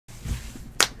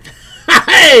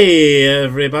Hey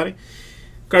everybody,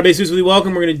 Cardbase Weekly,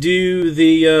 welcome. We're going to do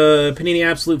the Panini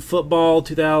Absolute Football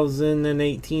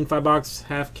 2018 5-box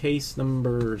half case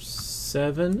number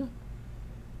 7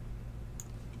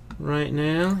 right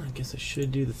now. I guess I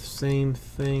should do the same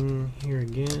thing here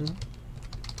again.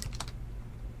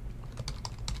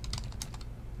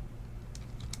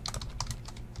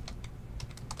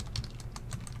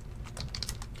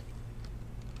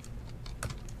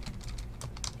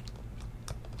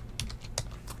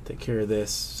 Take care of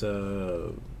this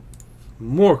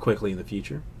more quickly in the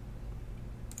future.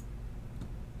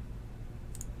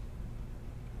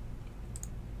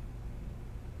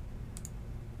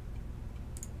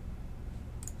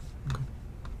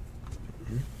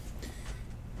 Okay.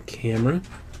 Camera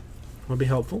would be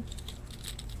helpful.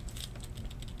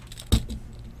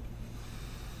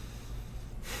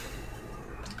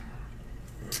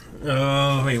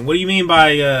 Oh, wait, what do you mean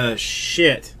by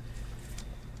shit?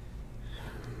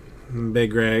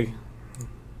 Big Greg.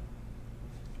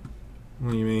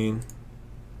 What do you mean?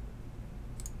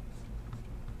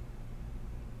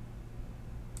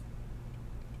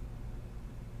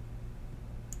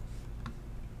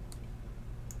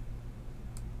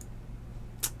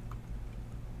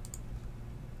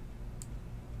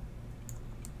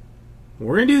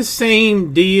 We're going to do the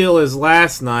same deal as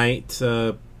last night,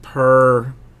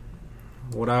 per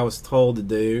what I was told to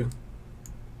do.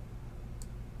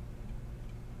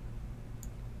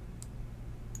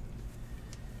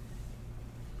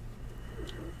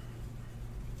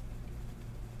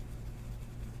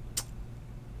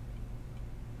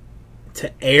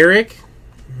 To Eric?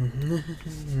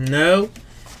 No.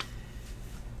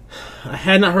 I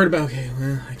had not heard about... Okay,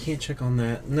 well, I can't check on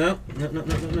that. No.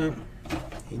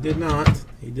 He did not.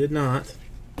 He did not.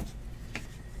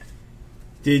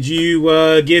 Did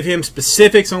you give him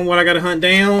specifics on what I got to hunt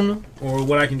down? Or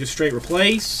what I can just straight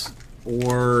replace?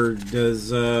 Or does...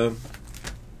 do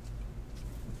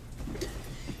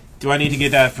I need to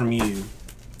get that from you?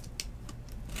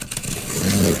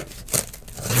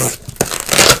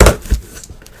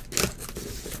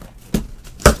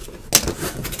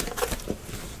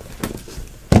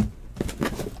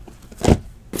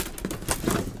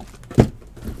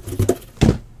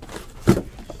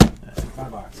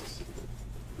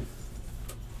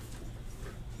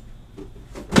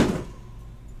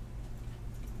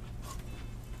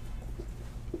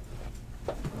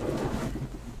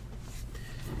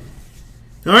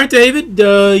 All right, David,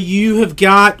 you have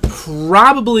got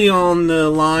probably on the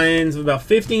lines of about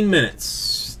 15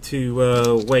 minutes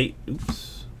to wait.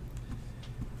 Oops.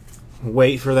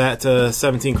 Wait for that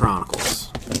 17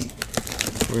 Chronicles.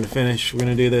 We're going to finish. We're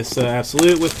going to do this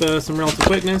Absolute with some relative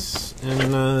quickness,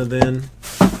 and then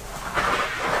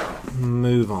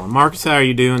move on. Marcus, how are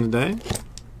you doing today?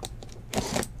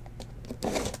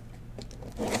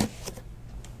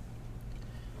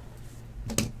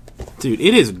 Dude,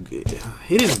 it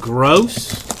is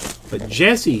gross, but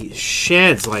Jesse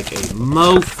sheds like a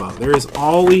mofo. There is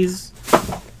always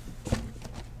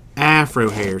afro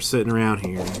hair sitting around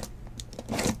here.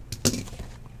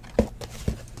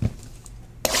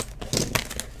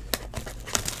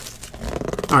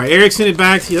 Alright, Eric sent it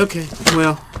back to you. Okay,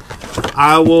 well,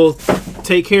 I will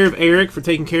take care of Eric for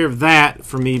taking care of that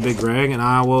for me, Big Greg, and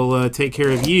I will take care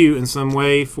of you in some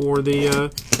way for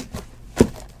the...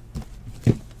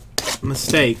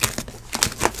 mistake.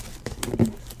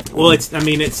 Well,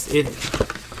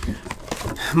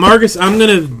 Marcus, I'm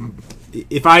gonna,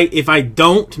 if I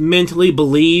don't mentally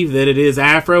believe that it is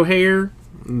afro hair,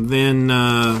 then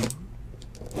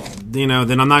you know,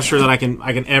 then I'm not sure that I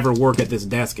can ever work at this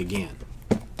desk again.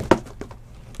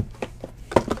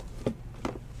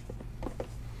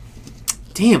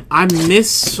 Damn, I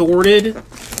missorted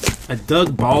a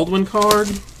Doug Baldwin card.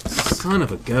 Son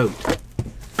of a goat.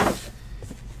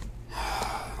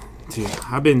 Dude,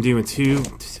 I've been doing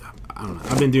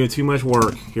I've been doing too much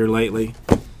work here lately.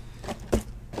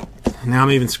 Now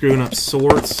I'm even screwing up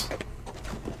sorts.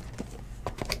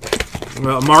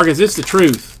 Well, Marcus, it's the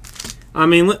truth. I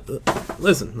mean,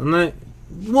 listen, I'm not.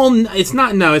 Well, it's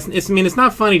not. No, it's. I mean, it's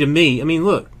not funny to me. I mean,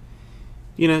 look,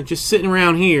 you know, just sitting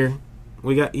around here,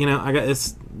 we got. You know, I got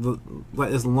this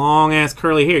long ass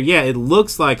curly hair. Yeah, it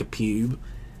looks like a pube,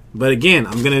 but again,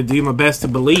 I'm gonna do my best to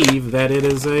believe that it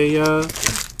is a.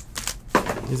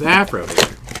 His afro hair.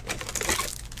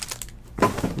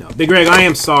 No, Big Greg, I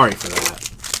am sorry for that.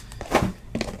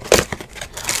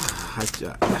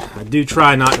 I do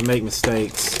try not to make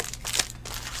mistakes,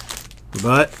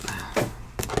 but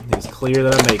it's clear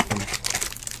that I make them.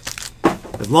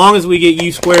 As long as we get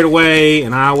you squared away,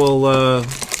 and I will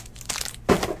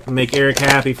make Eric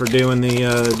happy for doing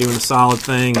the solid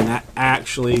thing and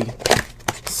actually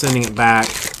sending it back.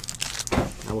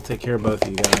 I will take care of both of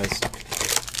you guys.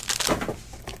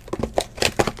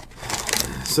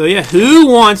 So yeah, who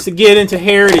wants to get into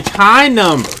Heritage High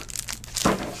Number?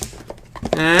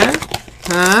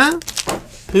 Huh?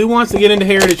 Who wants to get into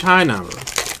Heritage High Number?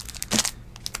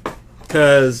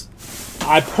 Because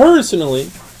I personally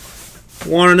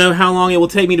want to know how long it will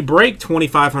take me to break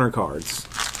 2,500 cards.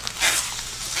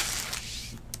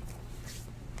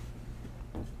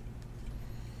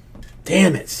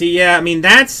 Damn it. See, yeah, I mean,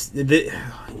 that's... the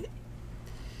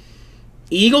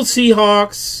Eagles,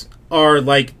 Seahawks are,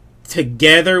 like,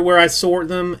 together where I sort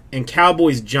them, and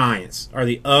Cowboys, Giants are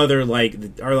the other, like,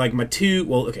 my two...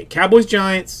 Well, okay, Cowboys,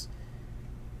 Giants,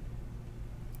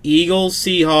 Eagles,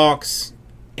 Seahawks,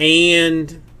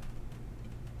 and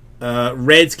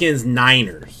Redskins,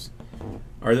 Niners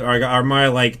are my,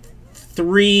 like,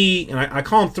 three... And I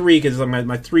call them three because it's like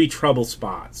my three trouble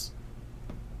spots.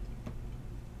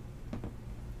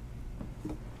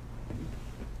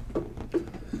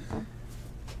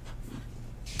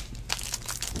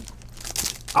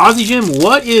 Aussie Jim,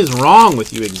 what is wrong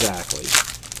with you exactly?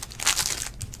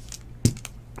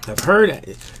 I've heard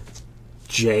it.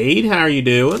 Jade, how are you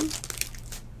doing?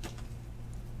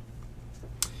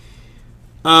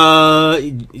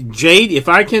 Jade, if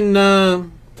I can,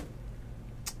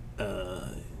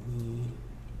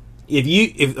 if you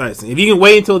can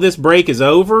wait until this break is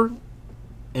over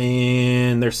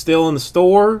and they're still in the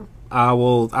store, I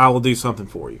will do something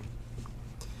for you.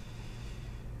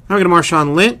 Now we got a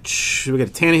Marshawn Lynch. We got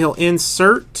a Tannehill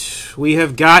insert. We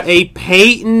have got a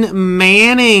Peyton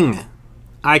Manning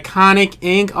iconic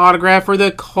ink autograph for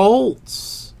the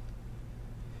Colts.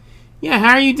 Yeah,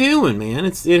 how are you doing, man?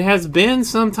 It has been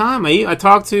some time. I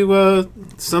talked to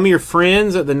some of your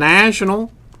friends at the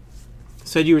National.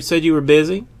 Said you were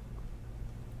busy.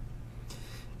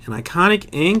 An iconic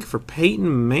ink for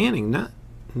Peyton Manning,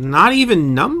 not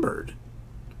even numbered.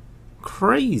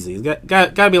 Crazy. It's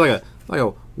got to be like a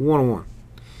 1-on-1.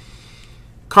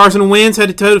 Carson Wentz head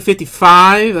to toe to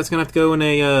 55. That's gonna have to go in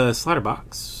a slider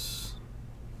box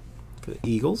for the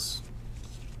Eagles.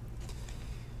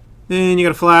 Then you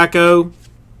got a Flacco,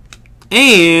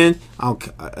 and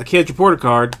a Kids Reporter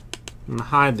card. I'm gonna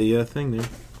hide the thing there.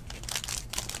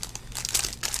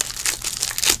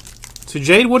 So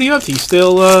Jade, what are you up to? You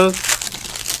still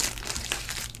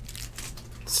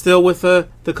with the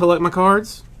collect my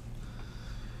cards?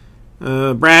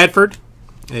 Bradford,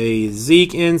 a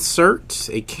Zeke insert,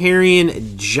 a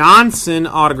Kerryon Johnson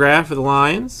autograph for the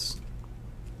Lions.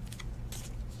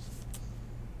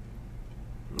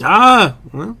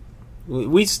 Well,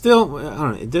 we still, I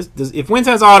don't know. If Wentz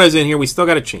has autos in here, we still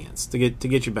got a chance to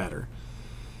get you better.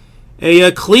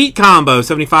 A cleat combo,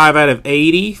 75 out of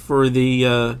 80 for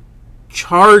the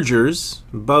Chargers.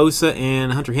 Bosa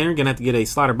and Hunter Henry gonna have to get a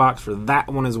slider box for that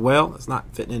one as well. It's not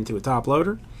fitting into a top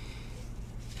loader.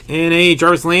 And a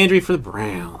Jarvis Landry for the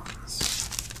Browns.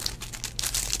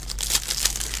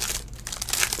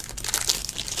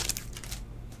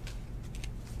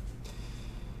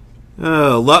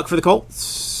 Luck for the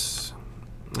Colts.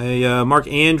 A Mark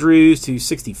Andrews to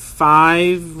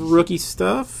 65 rookie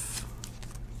stuff.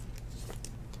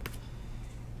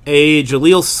 A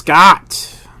Jaleel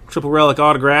Scott triple relic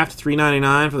autograph to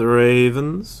 $3.99 for the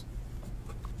Ravens.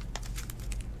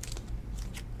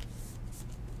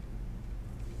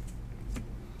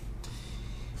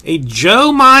 A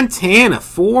Joe Montana,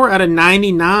 4 out of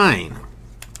 99.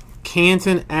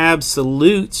 Canton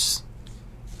Absolutes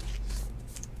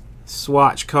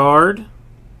swatch card.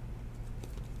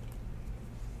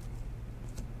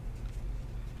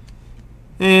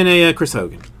 And a Chris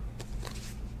Hogan.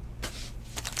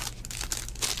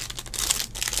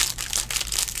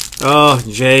 Oh,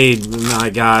 Jade,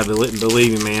 my God,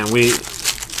 believe me, man.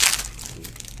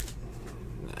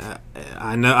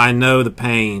 I know the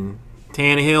pain.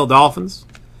 Tannehill, Dolphins.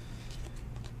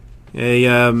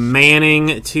 A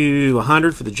Manning to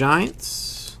 100 for the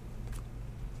Giants.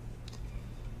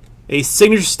 A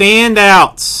signature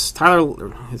standouts.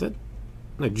 Tyler, is that?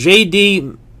 No,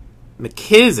 J.D.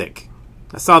 McKissick.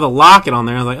 I saw the Lockett on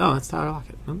there. I was like, oh, that's Tyler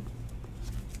Lockett.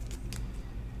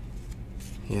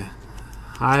 Yeah.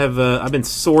 I've been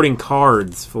sorting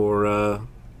cards for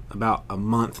about a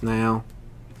month now,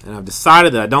 and I've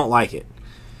decided that I don't like it.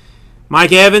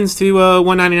 Mike Evans to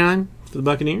 $1.99 for the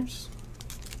Buccaneers.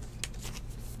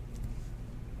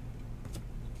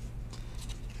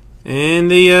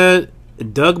 And the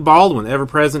Doug Baldwin,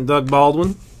 ever-present Doug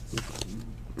Baldwin.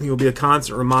 He will be a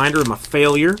constant reminder of my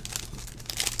failure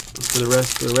for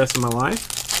the rest of my life.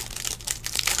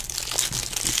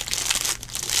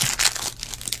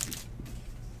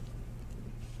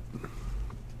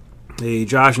 A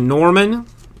Josh Norman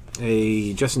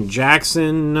A Justin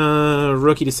Jackson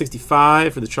rookie to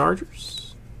 65 for the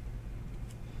Chargers.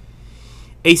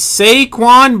 A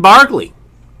Saquon Barkley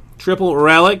triple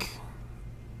relic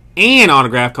and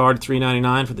autograph card to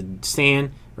 399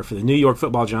 for the New York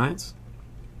Football Giants.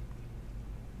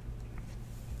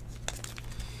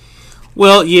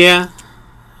 Well, yeah.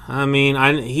 I mean,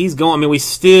 he's going. I mean, we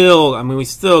still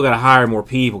got to hire more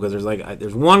people because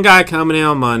there's one guy coming in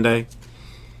on Monday.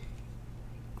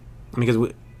 I mean,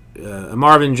 because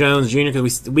Marvin Jones Jr.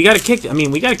 Because we got to kick.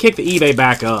 We got to kick the eBay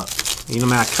back up. You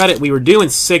know, I cut it. We were doing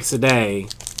 6 a day.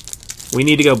 We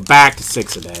need to go back to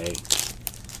 6 a day.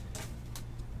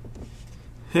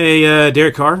 Hey,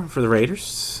 Derek Carr for the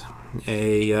Raiders.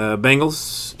 A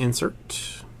Bengals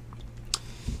insert.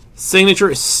 Signature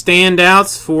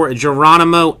standouts for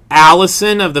Geronimo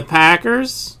Allison of the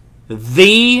Packers.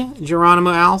 The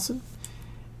Geronimo Allison.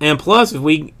 And plus,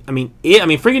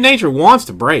 freaking nature wants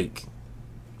to break.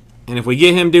 And if we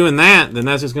get him doing that, then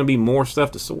that's just going to be more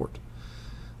stuff to sort.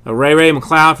 A Ray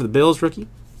McLeod for the Bills rookie.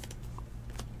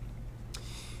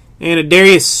 And a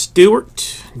Darius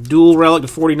Stewart, dual relic to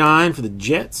 49 for the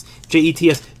Jets.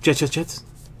 Jets. Jets.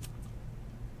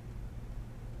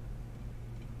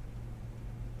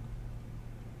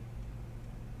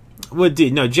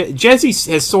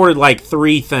 Jesse has sorted like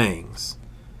 3 things.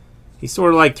 He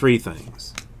sorted like 3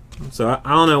 things. So I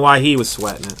don't know why he was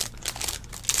sweating it.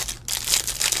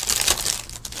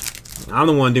 I'm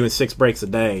the one doing 6 breaks a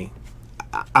day.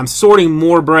 I'm sorting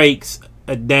more breaks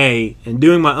a day and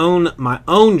doing my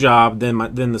own job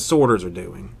than the sorters are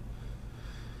doing.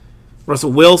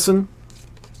 Russell Wilson.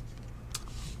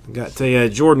 Got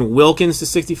Jordan Wilkins to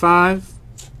 65.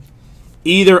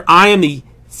 Either I am the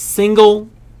single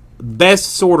best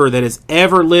sorter that has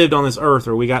ever lived on this earth,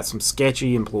 or we got some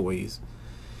sketchy employees.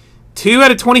 2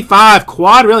 out of 25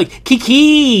 quad relic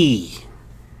Kiki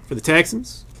for the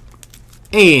Texans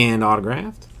and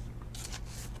autographed.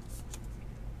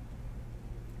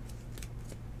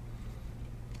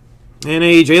 And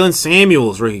a Jalen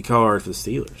Samuels rookie card for the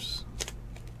Steelers.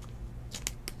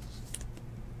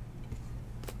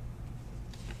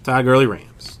 Todd Gurley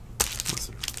Rams.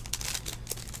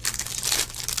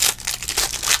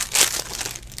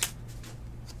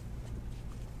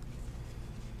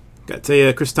 Got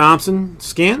a Chris Thompson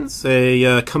skins.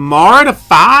 A Kamara to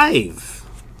 5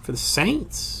 for the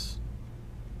Saints.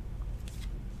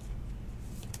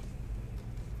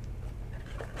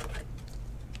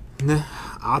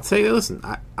 I'll tell you, listen,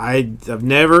 I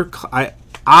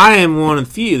am one of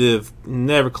the few that have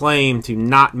never claimed to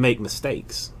not make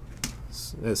mistakes.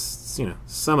 As you know,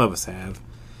 some of us have.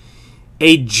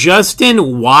 A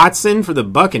Justin Watson for the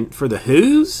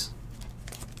Who's?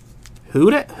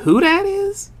 Who that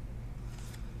is?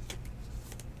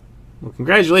 Well,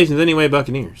 congratulations anyway,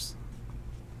 Buccaneers.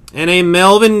 And a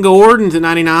Melvin Gordon to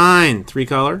 99,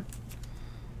 3-color.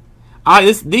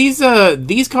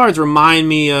 These cards remind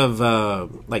me of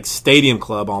like Stadium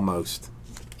Club almost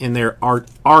in their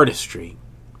artistry.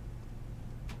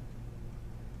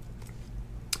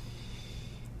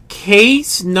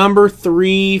 Case number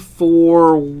 3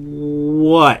 for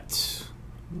what?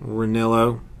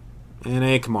 Ranillo and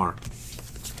a Kamara.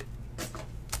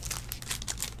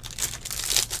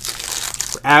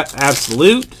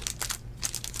 Absolute.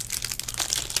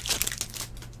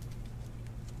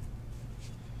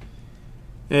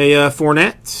 A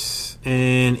Fournette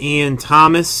and Ian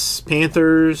Thomas,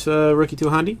 Panthers rookie to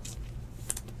 100.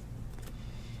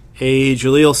 A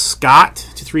Jaleel Scott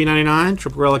to 399,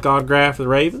 triple relic autograph for the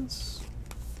Ravens.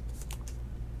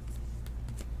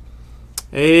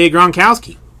 A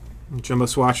Gronkowski, jumbo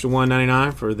swatch to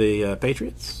 199 for the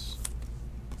Patriots.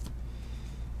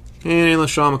 And a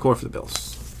LaShawn McCoy for the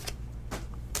Bills.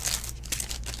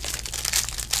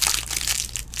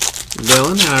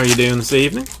 Dylan, how are you doing this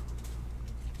evening?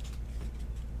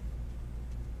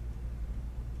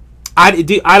 I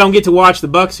don't get to watch the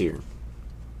Bucks here.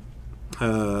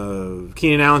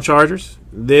 Keenan Allen Chargers.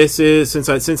 This is since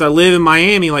I live in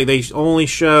Miami, like they only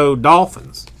show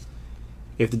Dolphins.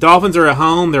 If the Dolphins are at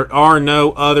home, there are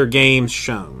no other games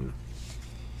shown.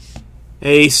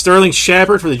 A Sterling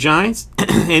Shepard for the Giants,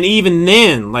 and even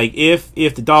then, like if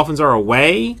the Dolphins are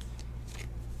away,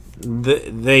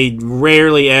 they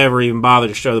rarely ever even bother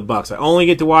to show the Bucks. I only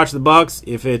get to watch the Bucks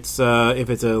if it's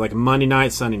like a Monday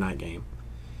night, Sunday night game.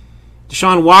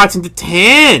 Deshaun Watson to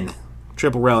 10,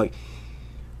 triple relic.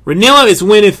 Ranillo is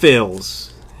when it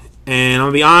fills, and I'm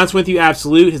gonna be honest with you,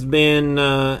 Absolute has been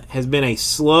a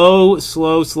slow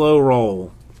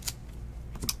roll.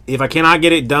 If I cannot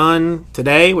get it done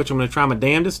today, which I'm going to try my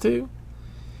damnedest to,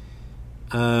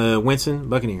 Winston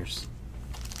Buccaneers.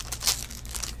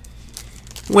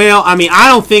 Well, I mean, I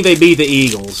don't think they beat the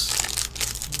Eagles,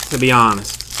 to be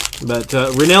honest. But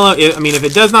Ranillo, I mean, if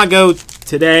it does not go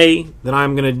today, then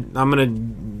I'm gonna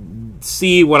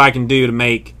see what I can do to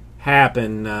make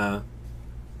happen.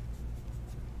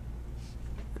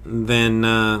 Then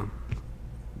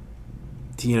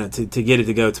you know, to get it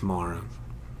to go tomorrow.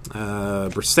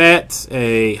 Brissett,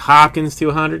 a Hopkins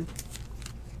 200.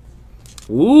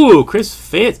 Ooh, Chris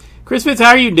Fitz. Chris Fitz, how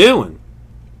are you doing?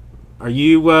 Are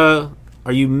you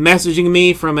messaging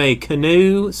me from a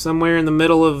canoe somewhere in the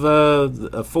middle of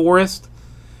a forest?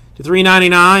 To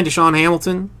 $3.99, Deshaun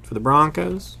Hamilton for the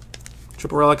Broncos.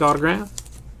 Triple relic autograph.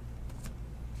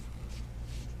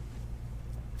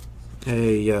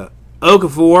 A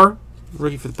Okafor,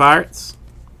 rookie for the Pirates.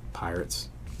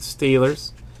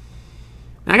 Steelers.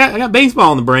 I got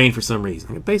baseball in the brain for some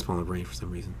reason.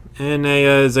 And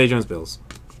a Zay Jones Bills.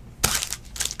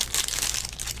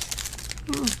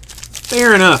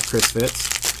 Fair enough, Chris Fitz.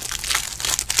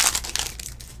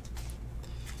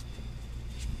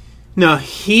 No,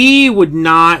 he would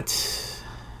not.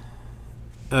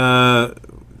 Car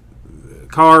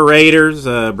Raiders,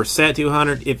 Brissett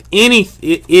 200.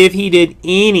 If he did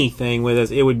anything with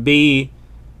us, it would be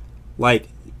like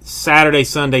Saturday,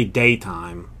 Sunday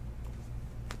daytime.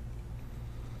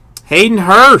 Hayden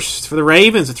Hurst for the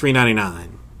Ravens at $3.99.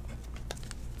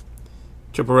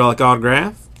 Triple relic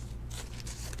autograph.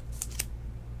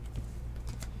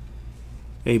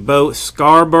 A Bo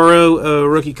Scarborough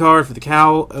rookie card for the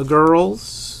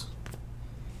Cowgirls.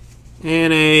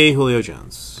 And a Julio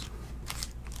Jones.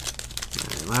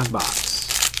 Right, last box.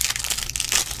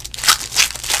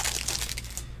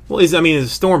 Well, is the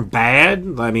storm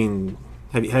bad? I mean,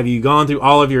 have you gone through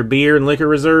all of your beer and liquor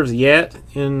reserves yet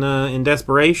in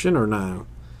desperation, or no?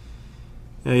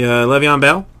 A Le'Veon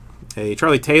Bell. A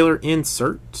Charlie Taylor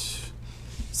insert.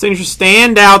 Signature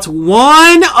standouts,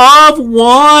 1 of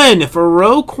 1 for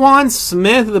Roquan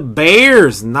Smith of the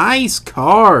Bears. Nice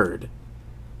card.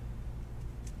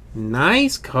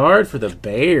 Nice card for the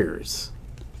Bears.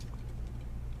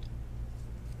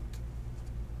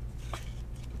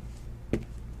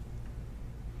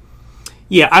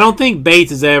 Yeah, I don't think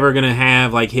Bates is ever going to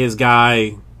have like his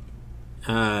guy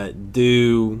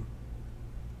do.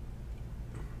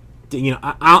 You know,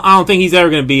 I don't think he's ever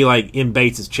going to be like in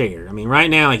Bates' chair. I mean, right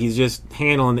now, like he's just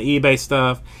handling the eBay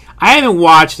stuff. I haven't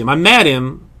watched him. I met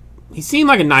him. He seemed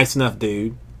like a nice enough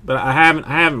dude, but I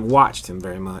haven't watched him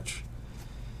very much.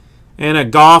 And a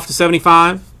Goff to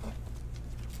 75.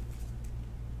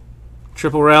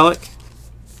 Triple relic.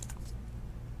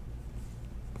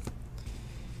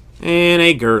 And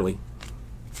a Gurley.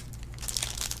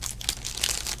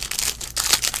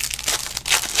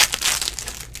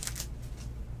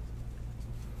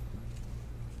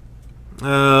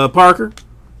 Parker,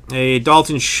 a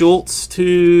Dalton Schultz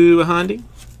to a Hyundai.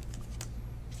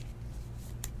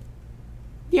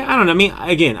 Yeah, I don't know. I mean,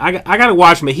 again, I got to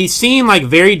watch him. He seemed like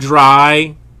very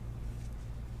dry.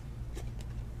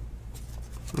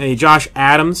 A Josh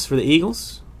Adams for the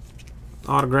Eagles.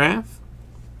 Autograph.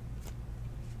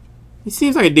 He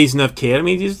seems like a decent enough kid. I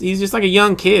mean, he's just like a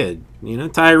young kid. You know,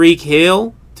 Tyreek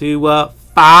Hill to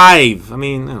 5. I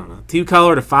mean, I don't know. 2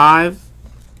 color to 5.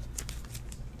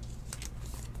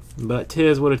 But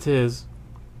 'tis what it is.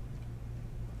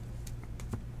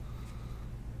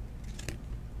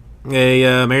 Hey,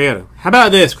 Mariota. How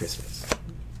about this, Christmas?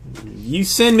 You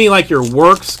send me like your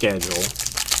work schedule,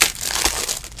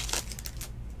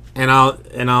 and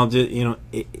I'll just, you know,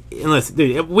 unless,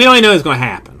 dude, we don't even know what's going to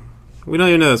happen. We don't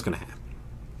even know what's going to happen.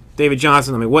 David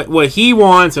Johnson. I mean, what he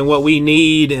wants and what we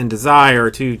need and desire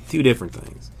are two different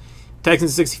things.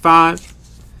 Texans 65.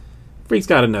 Freak's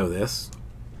got to know this.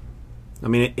 I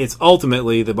mean, it's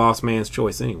ultimately the boss man's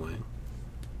choice anyway.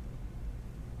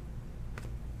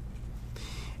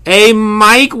 A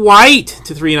Mike White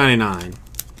to $3.99.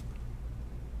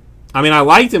 I mean, I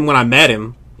liked him when I met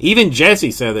him. Even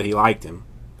Jesse said that he liked him.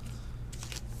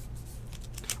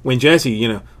 When Jesse, you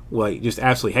know, well, just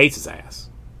absolutely hates his ass.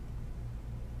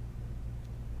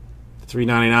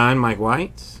 $3.99, Mike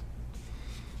White.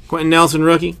 Quentin Nelson,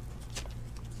 rookie.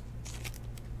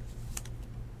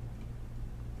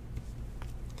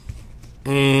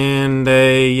 And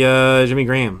a Jimmy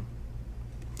Graham.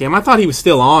 Damn, I thought he was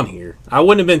still on here. I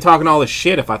wouldn't have been talking all this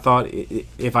shit if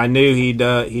I knew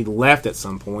he'd left at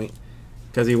some point,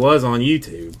 because he was on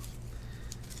YouTube.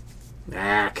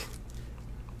 Ack.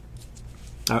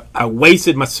 I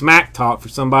wasted my smack talk for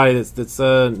somebody that's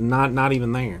not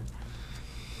even there.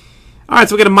 All right,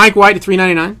 so we got a Mike White at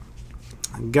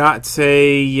 $3.99. Got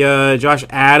a Josh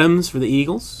Adams for the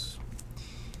Eagles.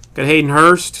 Got Hayden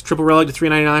Hurst, triple relic to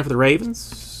 $3.99 for the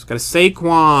Ravens. Packers. Got a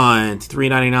Saquon to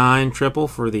 399 triple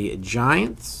for the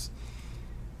Giants.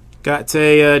 Got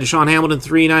a Deshaun Hamilton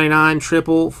 399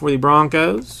 triple for the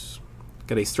Broncos.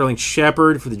 Got a Sterling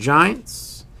Shepard for the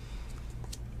Giants.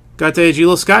 Got a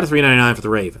Jaleel Scott to 399 for the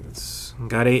Ravens.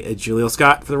 Got a Jaleel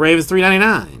Scott for the Ravens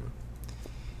 399.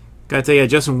 Got a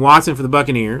Justin Watson for the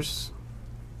Buccaneers.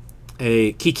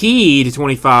 A Kiki to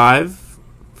 25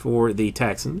 for the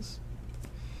Texans.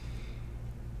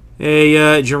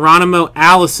 A Geronimo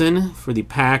Allison for the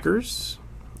Packers.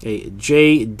 A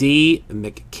J.D.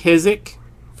 McKissick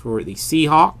for the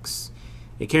Seahawks.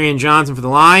 A Kerryon Johnson for the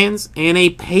Lions. And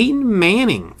a Peyton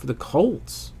Manning for the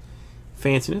Colts.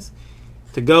 Fanciness.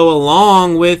 To go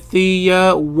along with the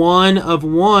 1/1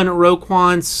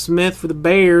 Roquan Smith for the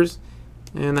Bears.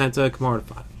 And that's Kamara to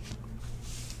 5.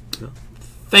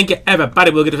 Thank you,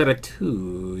 everybody. We'll get it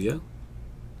to you.